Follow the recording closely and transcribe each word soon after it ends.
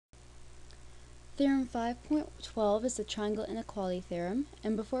Theorem 5.12 is the triangle inequality theorem,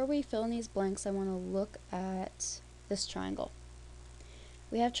 and before we fill in these blanks, I want to look at this triangle.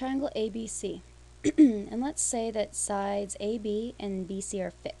 We have triangle ABC, and let's say that sides AB and BC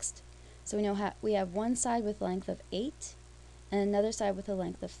are fixed. So we know we have one side with a length of 8 and another side with a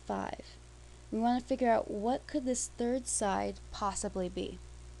length of 5. We want to figure out what could this third side possibly be.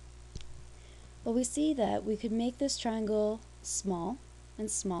 Well, we see that we could make this triangle small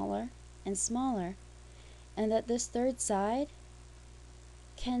and smaller and smaller, and that this third side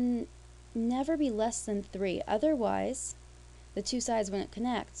can never be less than 3. Otherwise, the two sides wouldn't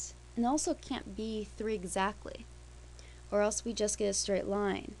connect, and also can't be 3 exactly, or else we just get a straight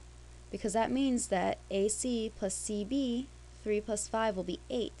line, because that means that AC plus CB, 3 plus 5 will be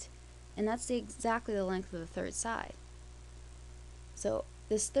 8, and that's exactly the length of the third side. So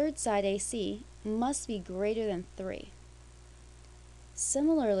this third side AC must be greater than 3.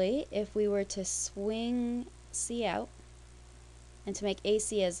 Similarly, if we were to swing C out and to make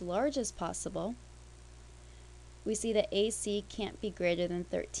AC as large as possible, we see that AC can't be greater than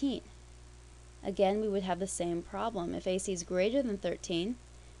 13. Again, we would have the same problem. If AC is greater than 13,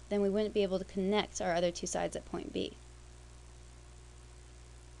 then we wouldn't be able to connect our other two sides at point B.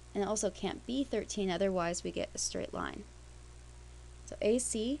 And it also can't be 13, otherwise we get a straight line. So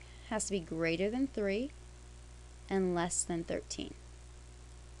AC has to be greater than 3 and less than 13.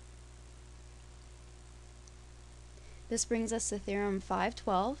 This brings us to theorem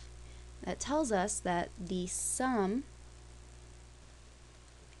 5.12 that tells us that the sum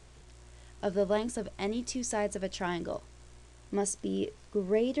of the lengths of any two sides of a triangle must be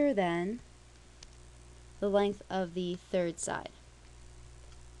greater than the length of the third side.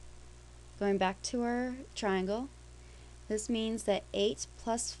 Going back to our triangle, this means that 8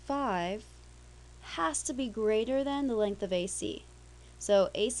 plus 5 has to be greater than the length of AC. So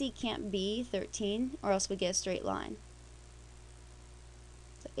AC can't be 13 or else we get a straight line.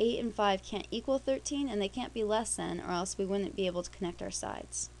 So 8 and 5 can't equal 13, and they can't be less than, or else we wouldn't be able to connect our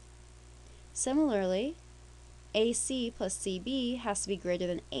sides. Similarly, AC plus CB has to be greater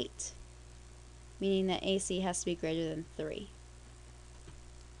than 8, meaning that AC has to be greater than 3.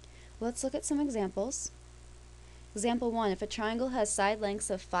 Let's look at some examples. Example 1, if a triangle has side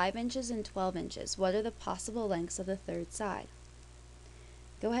lengths of 5 inches and 12 inches, what are the possible lengths of the third side?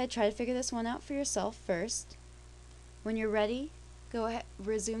 Go ahead, try to figure this one out for yourself first. When you're ready, go ahead,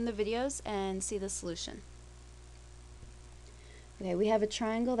 resume the videos and see the solution. Okay, we have a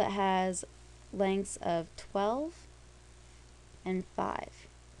triangle that has lengths of 12 and 5.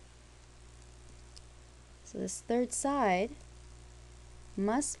 So this third side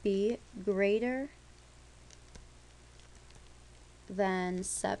must be greater than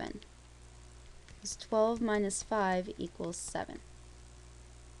 7. Because 12 minus 5 equals 7.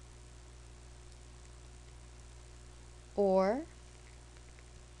 Or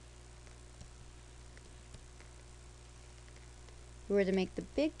if we were to make the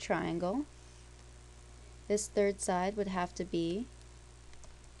big triangle, this third side would have to be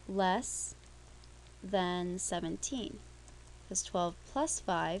less than 17, because 12 plus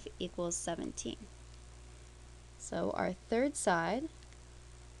 5 equals 17. So our third side,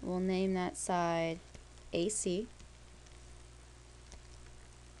 we'll name that side AC.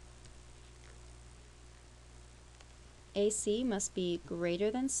 AC must be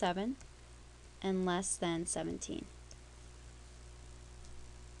greater than 7 and less than 17.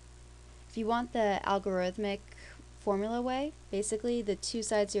 If you want the algorithmic formula way, basically the two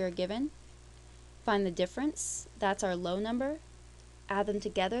sides you are given, find the difference, that's our low number, add them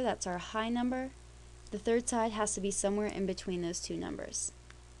together, that's our high number. The third side has to be somewhere in between those two numbers.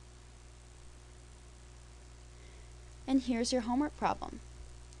 And here's your homework problem.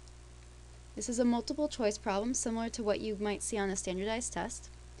 This is a multiple choice problem similar to what you might see on a standardized test,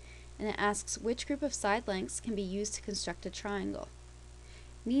 and it asks which group of side lengths can be used to construct a triangle,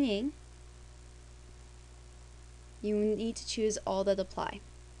 meaning you need to choose all that apply.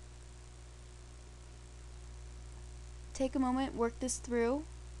 Take a moment, work this through,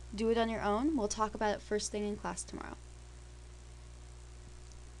 do it on your own. We'll talk about it first thing in class tomorrow.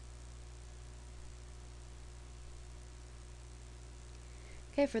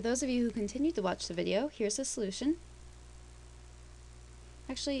 Okay, for those of you who continue to watch the video, here's the solution.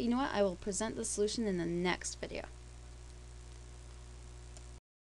 Actually, you know what? I will present the solution in the next video.